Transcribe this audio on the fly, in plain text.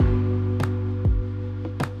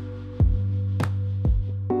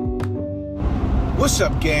What's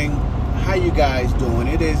up, gang? How you guys doing?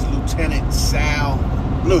 It is Lieutenant Sal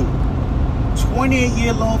Blue,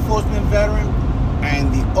 28-year law enforcement veteran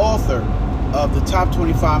and the author of the top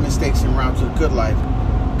 25 mistakes en route to the good life,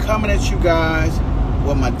 coming at you guys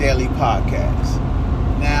with my daily podcast.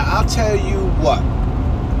 Now, I'll tell you what,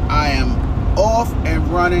 I am off and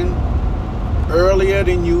running earlier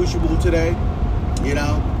than usual today. You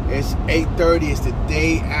know, it's 8:30. It's the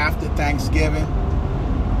day after Thanksgiving.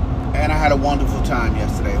 And I had a wonderful time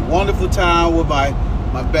yesterday. A wonderful time with my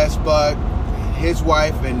best bud, his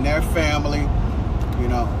wife, and their family. You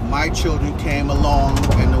know, my children came along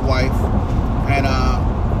and the wife. And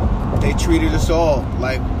they treated us all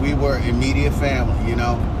like we were immediate family, you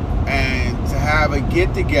know. And to have a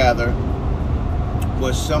get-together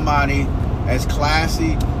with somebody as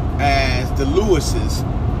classy as the Lewises,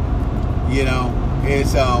 you know,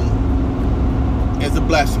 is a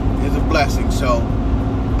blessing. It's a blessing. So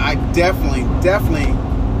I definitely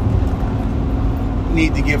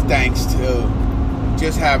need to give thanks to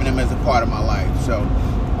just having them as a part of my life. So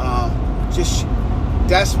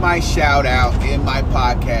that's my shout out in my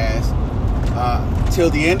podcast till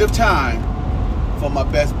the end of time for my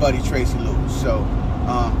best buddy Tracy Lewis. So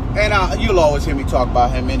you'll always hear me talk about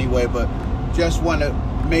him anyway, but just want to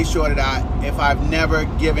make sure that if I've never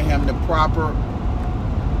given him the proper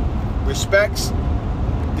respects,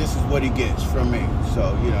 this is what he gets from me.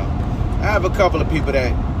 So, you know, I have a couple of people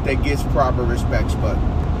that gets proper respects, but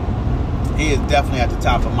he is definitely at the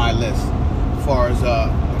top of my list as far as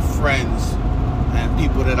friends and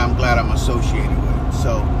people that I'm glad I'm associated with.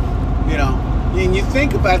 So, you know, and you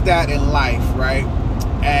think about that in life, right?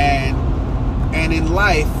 And in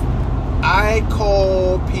life, I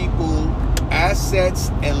call people assets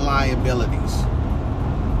and liabilities,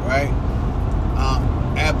 right?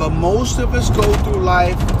 But most of us go through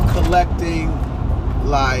life collecting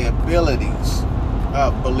liabilities.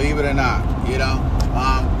 Believe it or not, you know,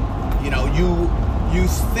 you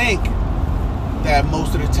think that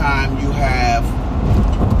most of the time you have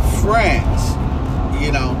friends,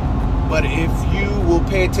 you know, but if you will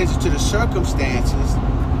pay attention to the circumstances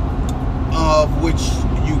of which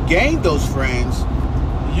you gain those friends,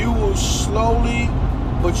 you will slowly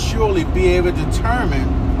but surely be able to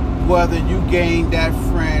determine whether you gain that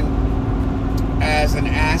friend as an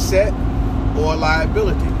asset or a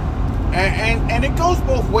liability. And it goes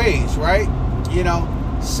both ways, right? You know,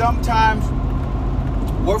 sometimes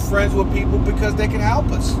we're friends with people because they can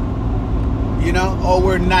help us, you know, or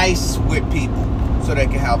we're nice with people so they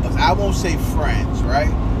can help us. I won't say friends,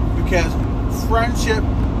 right? Because friendship,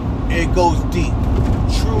 it goes deep,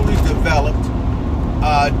 truly developed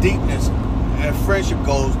deepness, and friendship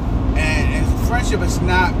goes. And friendship is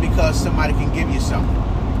not because somebody can give you something,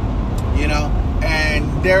 you know, and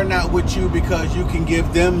they're not with you because you can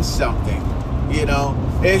give them something, you know.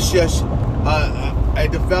 It's just a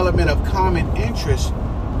development of common interest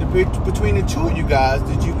between the two of you guys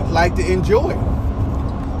that you like to enjoy,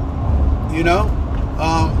 you know.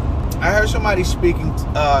 I heard somebody speaking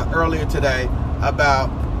earlier today about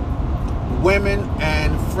women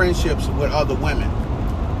and friendships with other women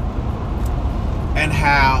and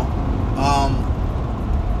how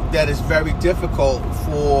that is very difficult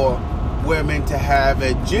for women to have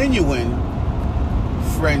a genuine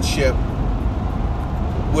friendship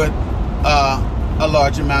with a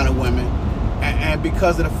large amount of women, and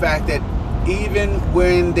because of the fact that even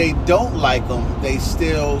when they don't like them, they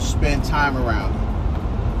still spend time around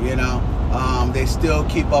them, you know. They still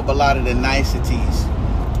keep up a lot of the niceties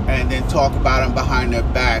and then talk about them behind their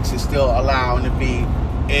backs and still allow them to be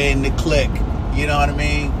in the clique, you know what I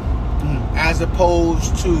mean? As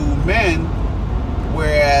opposed to men,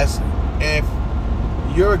 whereas if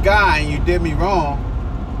you're a guy and you did me wrong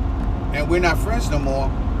and we're not friends no more,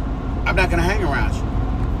 I'm not going to hang around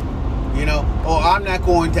you, you know, or I'm not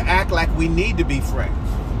going to act like we need to be friends,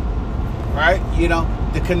 right? You know,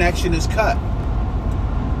 the connection is cut.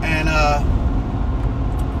 And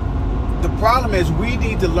the problem is we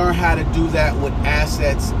need to learn how to do that with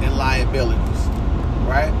assets and liabilities,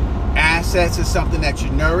 right? Assets is something that you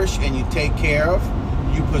nourish and you take care of,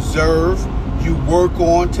 you preserve, you work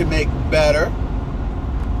on to make better,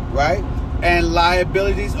 right? And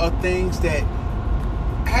liabilities are things that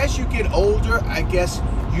as you get older, I guess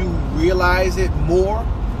you realize it more.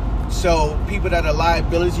 So people that are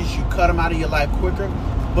liabilities, you cut them out of your life quicker.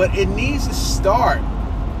 But it needs to start,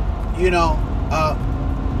 you know,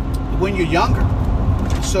 when you're younger,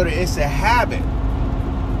 so that it's a habit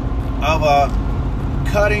of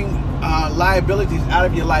cutting liabilities out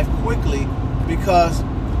of your life quickly, because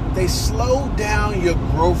they slow down your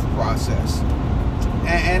growth process.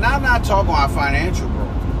 And I'm not talking about financial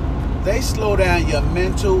growth. they slow down your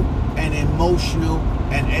mental and emotional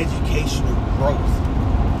and educational growth,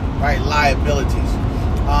 right? Liabilities.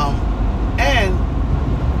 And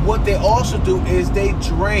what they also do is they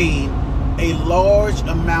drain a large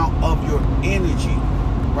amount of your energy,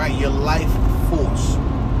 right? Your life force,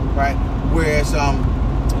 right? Whereas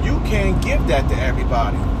you can't give that to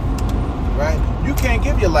everybody, right? You can't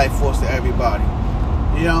give your life force to everybody,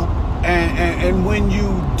 you know? And when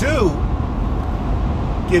you do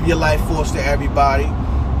give your life force to everybody,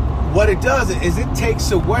 what it does is it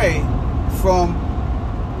takes away from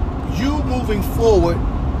you moving forward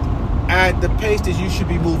at the pace that you should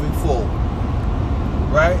be moving forward,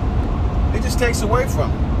 right? It just takes away from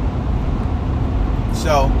it.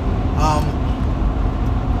 So,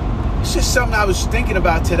 it's just something I was thinking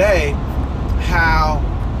about today, how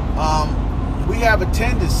we have a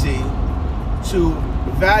tendency to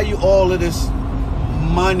value all of this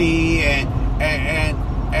money and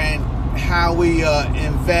how we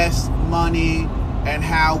invest money and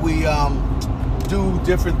how we do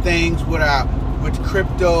different things with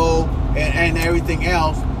crypto and everything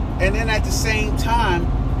else. And then at the same time,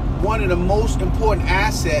 one of the most important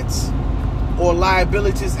assets or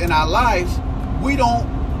liabilities in our lives, we don't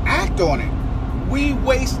act on it. We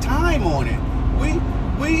waste time on it.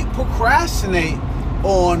 We procrastinate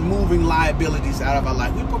on moving liabilities out of our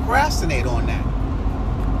life. We procrastinate on that.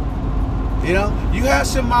 You know, you have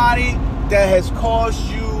somebody that has caused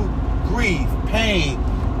you grief, pain,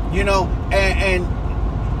 you know, and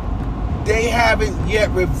they haven't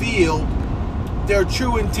yet revealed their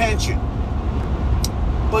true intention,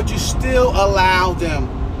 but you still allow them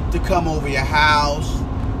to come over your house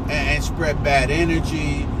and spread bad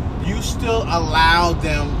energy. You still allow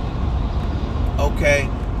them, okay,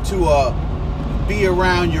 to be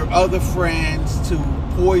around your other friends, to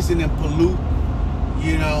poison and pollute,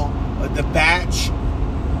 you know, the batch.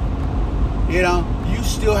 You know, you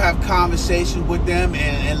still have conversations with them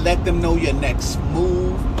and let them know your next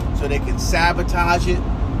move so they can sabotage it,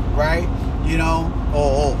 right? You know,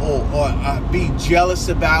 or be jealous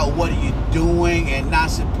about what you're doing and not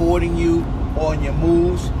supporting you on your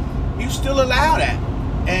moves. You still allow that.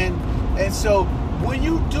 And so when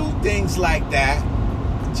you do things like that,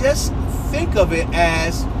 just think of it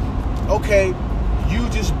as, okay, you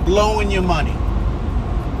just blowing your money,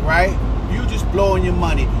 right? You just blowing your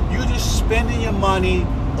money. You just spending your money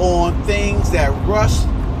on things that rust,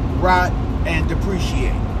 rot, and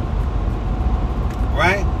depreciate,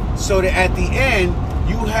 right? So that at the end,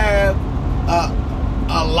 you have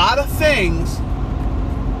a lot of things,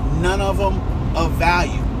 none of them of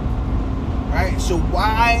value, right? So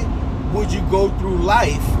why would you go through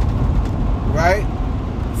life, right,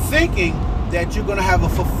 thinking that you're going to have a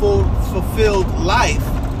fulfilled life,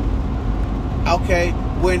 okay,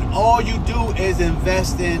 when all you do is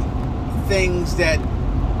invest in things that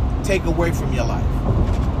take away from your life,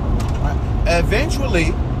 right?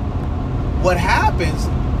 Eventually, what happens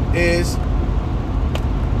is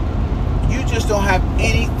you just don't have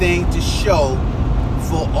anything to show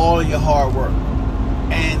for all of your hard work.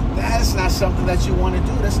 And that's not something that you want to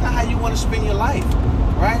do. That's not how you want to spend your life,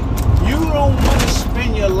 right? You don't want to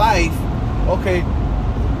spend your life, okay,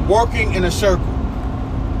 working in a circle,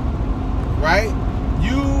 right?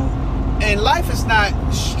 And life is not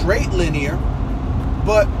straight linear,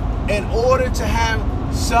 but in order to have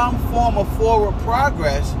some form of forward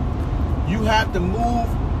progress, you have to move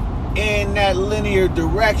in that linear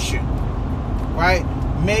direction, right?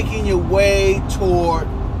 Making your way toward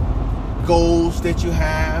goals that you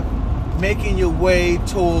have, making your way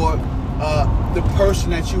toward the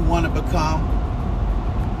person that you want to become.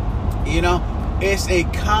 You know, it's a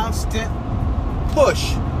constant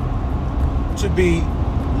push to be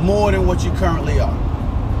more than what you currently are,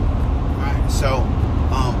 right? So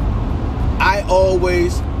I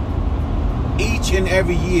always, each and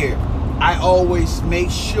every year, I always make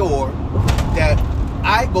sure that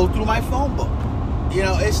I go through my phone book. You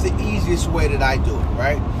know, it's the easiest way that I do it,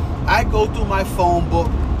 right? I go through my phone book,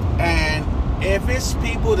 and if it's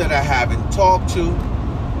people that I haven't talked to,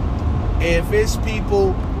 if it's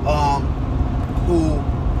people who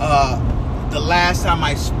the last time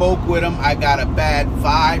I spoke with them, I got a bad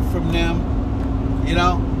vibe from them, you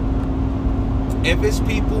know, if it's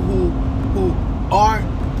people who aren't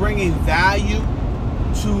bringing value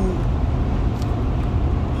to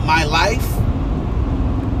my life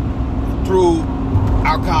through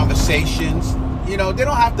our conversations, you know, they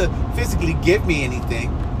don't have to physically give me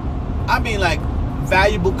anything. I mean, like,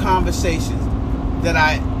 valuable conversations that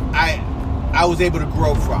I was able to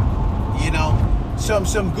grow from, you know,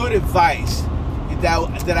 some good advice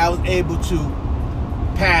that I was able to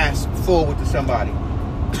pass forward to somebody.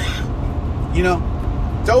 You know,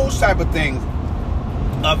 those type of things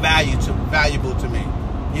are valuable to me.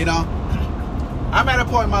 You know, I'm at a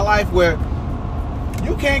point in my life where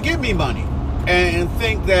you can't give me money and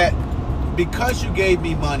think that because you gave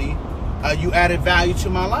me money, you added value to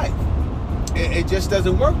my life. It just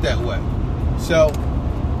doesn't work that way. So,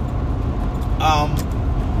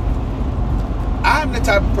 I'm the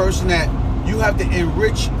type of person that you have to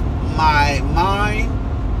enrich my mind,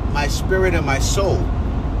 my spirit, and my soul.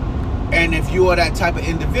 And if you are that type of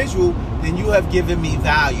individual, then you have given me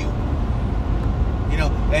value. You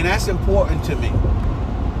know, and that's important to me.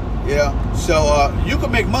 You know, so you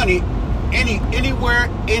can make money anywhere,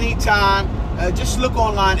 anytime. Just look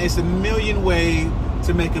online. It's a million ways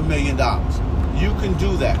to make $1 million. You can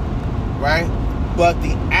do that, right? But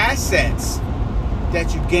the assets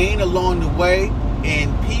that you gain along the way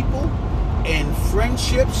in people, in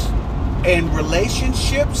friendships, and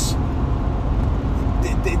relationships,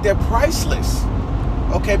 they're priceless.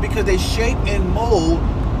 Okay, because they shape and mold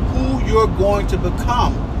who you're going to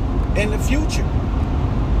become in the future.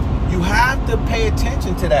 You have to pay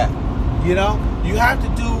attention to that. You know, you have to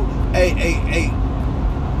do a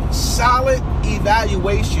solid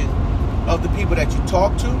evaluation of the people that you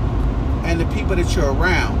talk to and the people that you're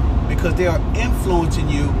around, because they are influencing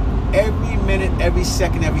you every minute, every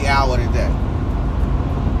second, every hour of the day.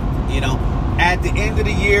 You know, at the end of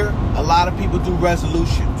the year, a lot of people do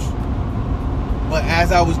resolutions. But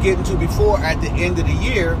as I was getting to before, at the end of the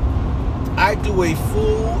year, I do a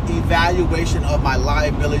full evaluation of my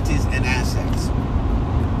liabilities and assets.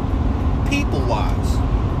 People-wise.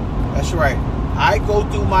 That's right. I go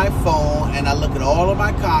through my phone and I look at all of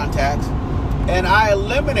my contacts and I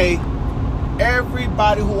eliminate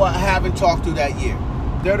everybody who I haven't talked to that year.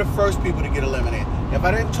 They're the first people to get eliminated. If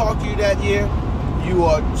I didn't talk to you that year, you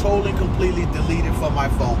are totally, completely deleted from my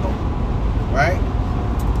phone book. Right?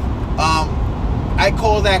 I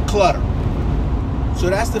call that clutter. So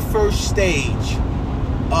that's the first stage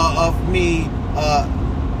of me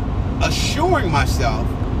assuring myself,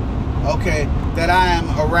 okay, that I am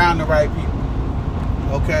around the right people.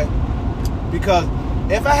 Okay? Because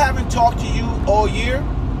if I haven't talked to you all year,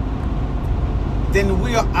 then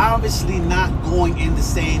we are obviously not going in the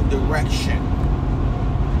same direction.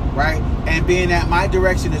 Right? And being that my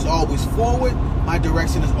direction is always forward, my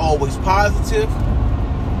direction is always positive,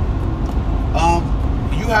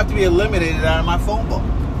 you have to be eliminated out of my phone book.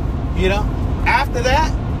 You know? After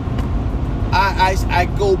that, I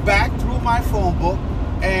go back through my phone book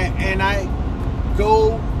and I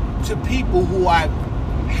go to people who I've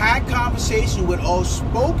had conversation with or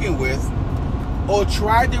spoken with or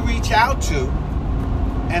tried to reach out to,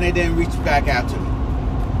 and they didn't reach back out to me.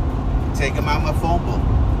 Take them out of my phone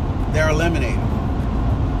book. They're eliminated.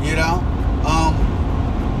 You know?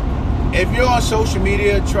 If you're on social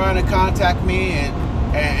media trying to contact me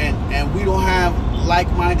and we don't have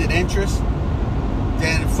like-minded interests,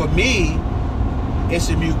 then for me, it's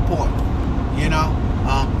a moot point. You know?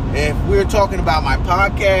 If we're talking about my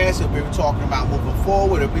podcast, if we're talking about moving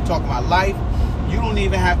forward, if we're talking about life, you don't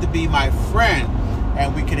even have to be my friend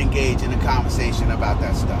and we can engage in a conversation about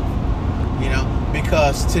that stuff. You know?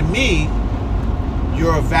 Because to me,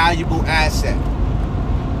 you're a valuable asset.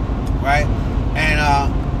 Right? And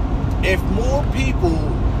if more people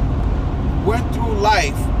went through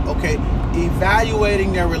life, okay,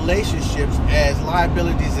 evaluating their relationships as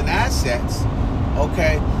liabilities and assets,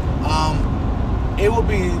 okay, it will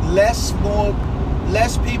be less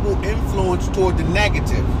people influenced toward the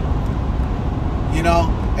negative, you know,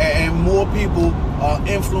 and more people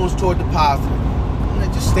influenced toward the positive.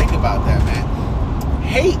 Just think about that, man.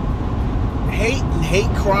 Hate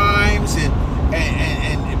crimes and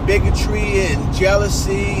bigotry and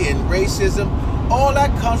jealousy and racism, all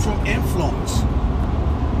that comes from influence.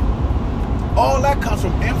 All that comes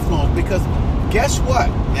from influence, because guess what,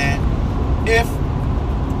 man? If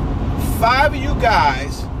 5 of you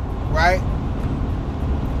guys, right,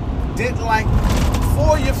 didn't like,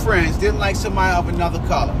 4 of your friends didn't like somebody of another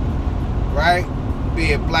color, right?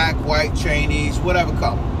 Be it black, white, Chinese, whatever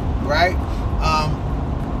color, right?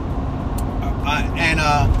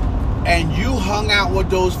 And you hung out with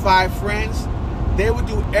those 5 friends, they would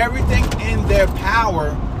do everything in their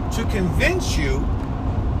power to convince you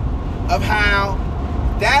of how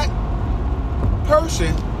that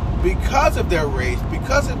person, because of their race,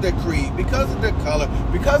 because of their creed, because of their color,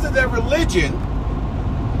 because of their religion,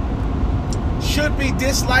 should be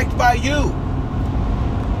disliked by you.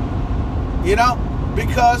 You know?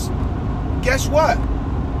 Because guess what?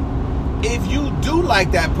 If you do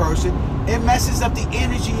like that person, it messes up the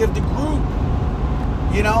energy of the group.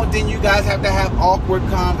 You know, then you guys have to have awkward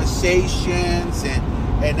conversations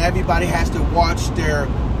and everybody has to watch their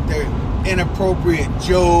inappropriate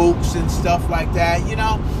jokes and stuff like that, you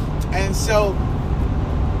know. And so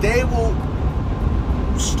they will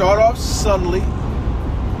start off subtly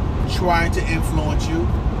trying to influence you,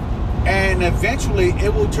 and eventually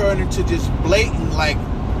it will turn into just blatant, like,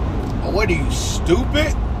 oh, what are you,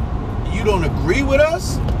 stupid? You don't agree with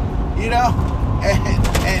us? You know?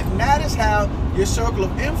 And that is how your circle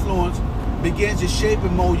of influence begins to shape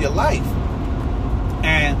and mold your life.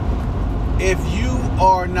 And if you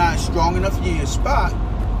are not strong enough in your spot,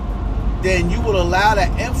 then you will allow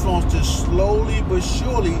that influence to slowly but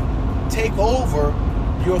surely take over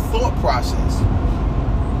your thought process.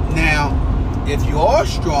 Now, if you are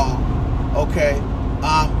strong, okay,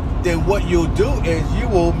 then what you'll do is you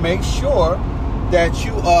will make sure that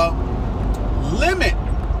you limit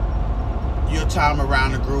your time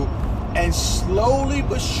around the group and slowly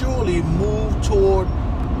but surely move toward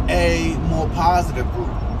a more positive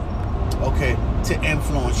group, okay, to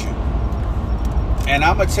influence you. And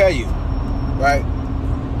I'm going to tell you, right,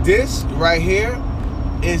 this right here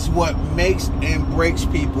is what makes and breaks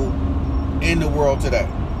people in the world today.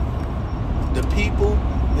 The people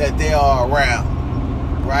that they are around,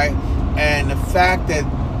 right? And the fact that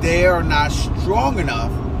they are not strong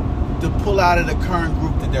enough to pull out of the current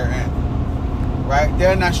group that they're in, right?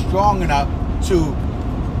 They're not strong enough to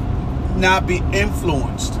not be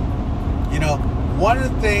influenced. You know, one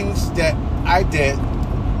of the things that I did,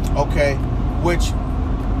 okay, which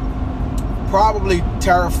probably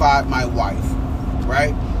terrified my wife,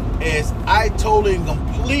 right, is I totally and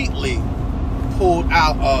completely pulled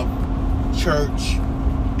out of church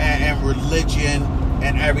and religion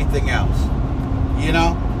and everything else, you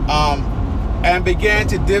know, and began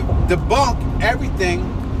to debunk everything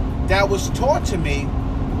that was taught to me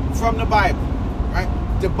from the Bible, right?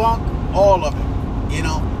 Debunk all of it, you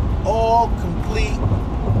know, all complete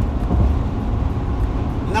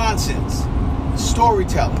nonsense,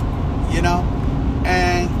 storytelling, you know,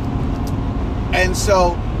 and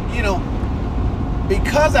so, you know,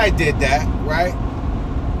 because I did that, right,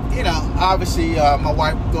 you know, obviously my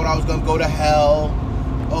wife thought I was going to go to hell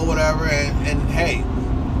or whatever, and hey,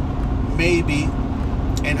 maybe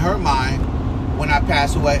in her mind, when I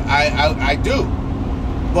pass away, I do,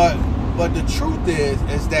 but the truth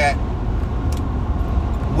is that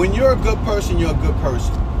when you're a good person, you're a good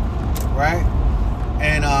person, right?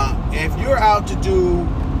 And if you're out to do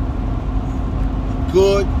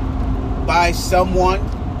good by someone,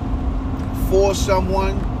 for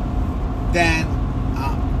someone, then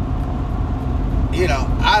you know,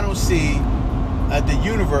 I don't see the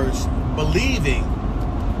universe believing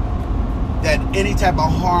that any type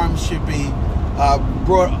of harm should be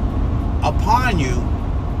brought upon you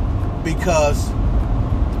because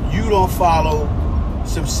you don't follow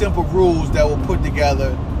some simple rules that were put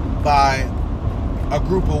together by a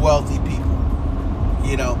group of wealthy people,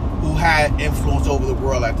 you know, who had influence over the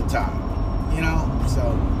world at the time, you know. So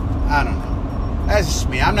I don't know, that's just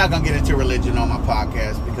me. I'm not gonna get into religion on my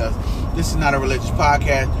podcast because this is not a religious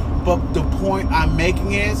podcast, but the point I'm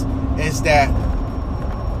making is that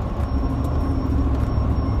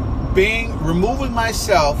removing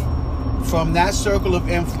myself from that circle of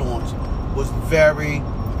influence was very,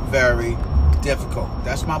 very difficult.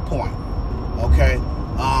 That's my point. Okay.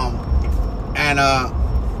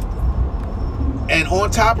 And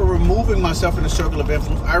on top of removing myself from the circle of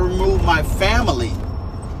influence, I removed my family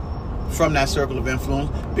from that circle of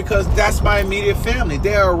influence because that's my immediate family.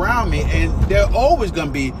 They're around me and they're always going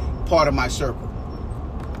to be part of my circle.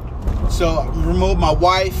 So remove my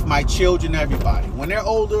wife, my children, everybody. When they're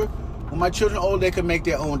older, when my children are older, they can make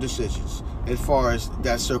their own decisions as far as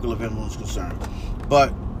that circle of influence is concerned.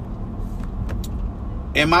 But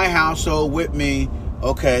in my household with me,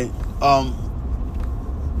 okay,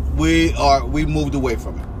 we moved away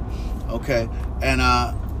from it. Okay. And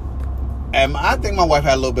I think my wife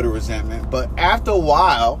had a little bit of resentment, but after a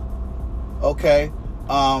while, okay,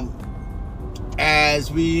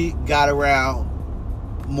 as we got around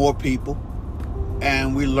more people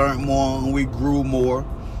and we learned more and we grew more,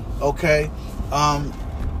 okay, our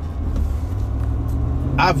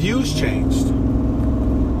views changed.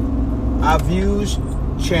 Our views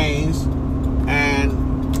changed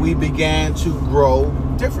and we began to grow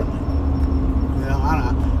differently. You know,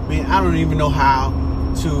 I don't even know how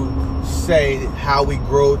to say how we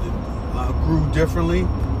grew differently,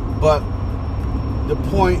 but the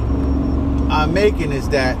point I'm making is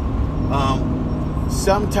that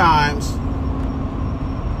sometimes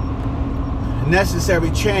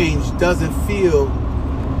necessary change doesn't feel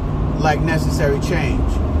like necessary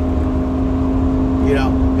change. You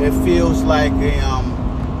know, it feels like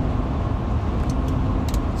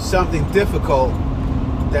something difficult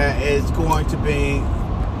that is going to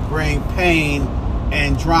bring pain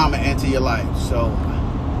and drama into your life. So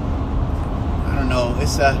I don't know.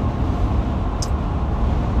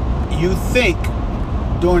 You think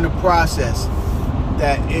during the process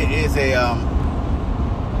that it is a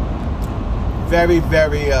very,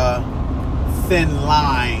 very thin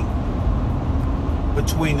line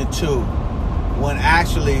between the two, when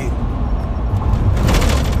actually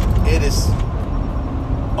it is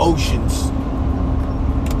oceans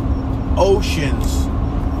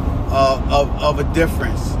of a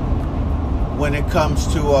difference when it comes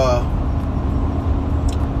to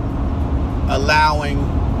allowing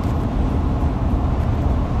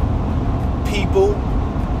people,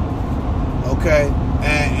 okay,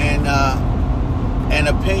 and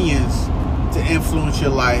opinions to influence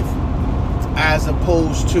your life, as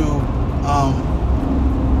opposed to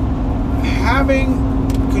having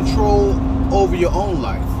control over your own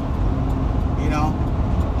life. You know,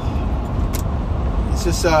 it's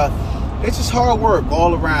just hard work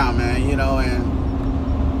all around, man. You know, and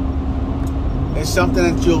it's something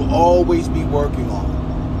that you'll always be working on.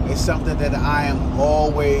 It's something that I am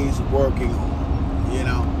always working on. You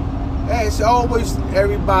know, it's always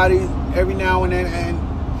everybody, every now and then, and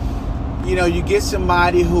you know, you get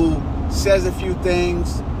somebody who says a few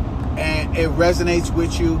things and it resonates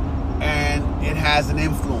with you and it has an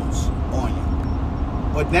influence on you.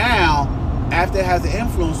 But now, after it has an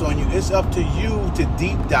influence on you, it's up to you to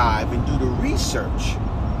deep dive and do the research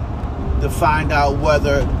to find out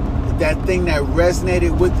whether that thing that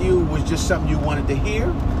resonated with you was just something you wanted to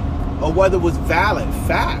hear, or whether it was valid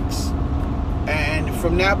facts. And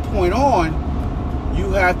from that point on,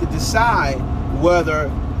 you have to decide whether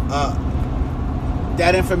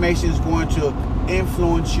that information is going to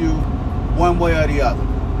influence you one way or the other.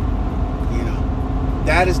 You know,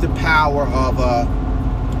 that is the power of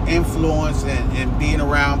influence and being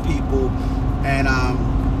around people and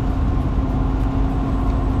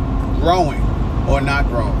growing or not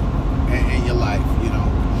growing in your life. You know,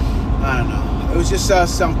 I don't know. It was just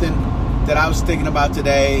something that I was thinking about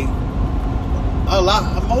today.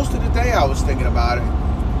 Most of the day I was thinking about it.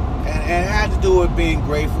 And it had to do with being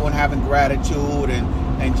grateful and having gratitude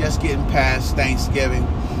and just getting past Thanksgiving.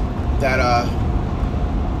 That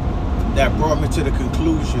brought me to the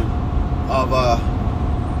conclusion of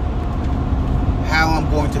how I'm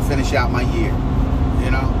going to finish out my year.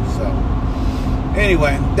 You know? So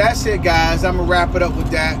anyway, that's it, guys. I'm going to wrap it up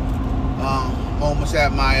with that. Almost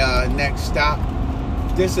at my next stop.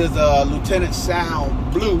 This is Lieutenant Sal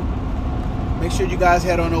Blue. Make sure you guys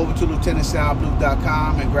head on over to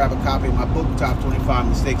lieutenantsalblue.com and grab a copy of my book, Top 25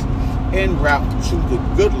 Mistakes En Route to the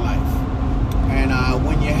Good Life. And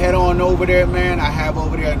when you head on over there, man, I have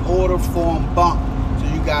over there an order form bump, so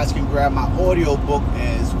you guys can grab my audio book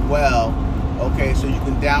as well. Okay, so you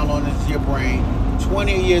can download it to your brain.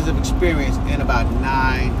 20 years of experience in about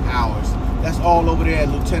 9 hours. That's all over there at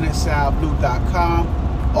lieutenantsalblue.com.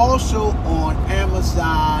 Also on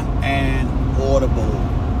Amazon and Audible.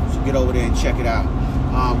 Get over there and check it out.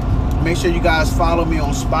 Make sure you guys follow me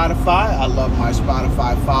on Spotify. I love my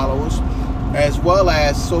Spotify followers, as well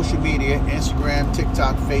as social media, Instagram,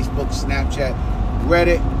 TikTok, Facebook, Snapchat,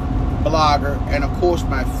 Reddit, Blogger, and of course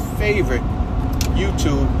my favorite,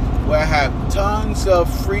 YouTube, where I have tons of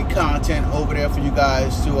free content over there for you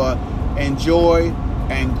guys to enjoy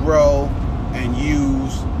and grow and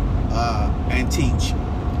use and teach.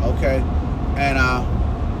 Okay, and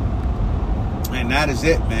that is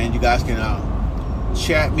it, man. You guys can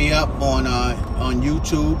chat me up on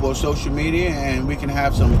YouTube or social media, and we can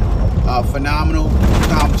have some phenomenal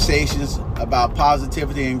conversations about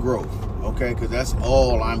positivity and growth. Okay, because that's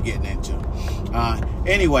all I'm getting into.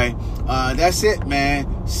 Anyway, that's it, man.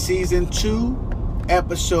 Season 2,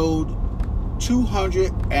 episode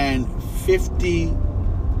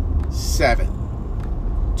 257.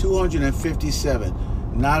 257.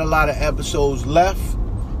 Not a lot of episodes left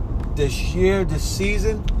this year, this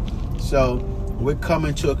season, so we're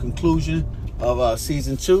coming to a conclusion of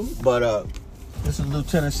season 2. But this is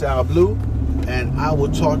Lieutenant Sal Blue, and I will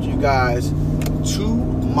talk to you guys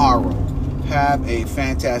tomorrow. Have a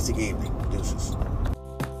fantastic evening. Deuces.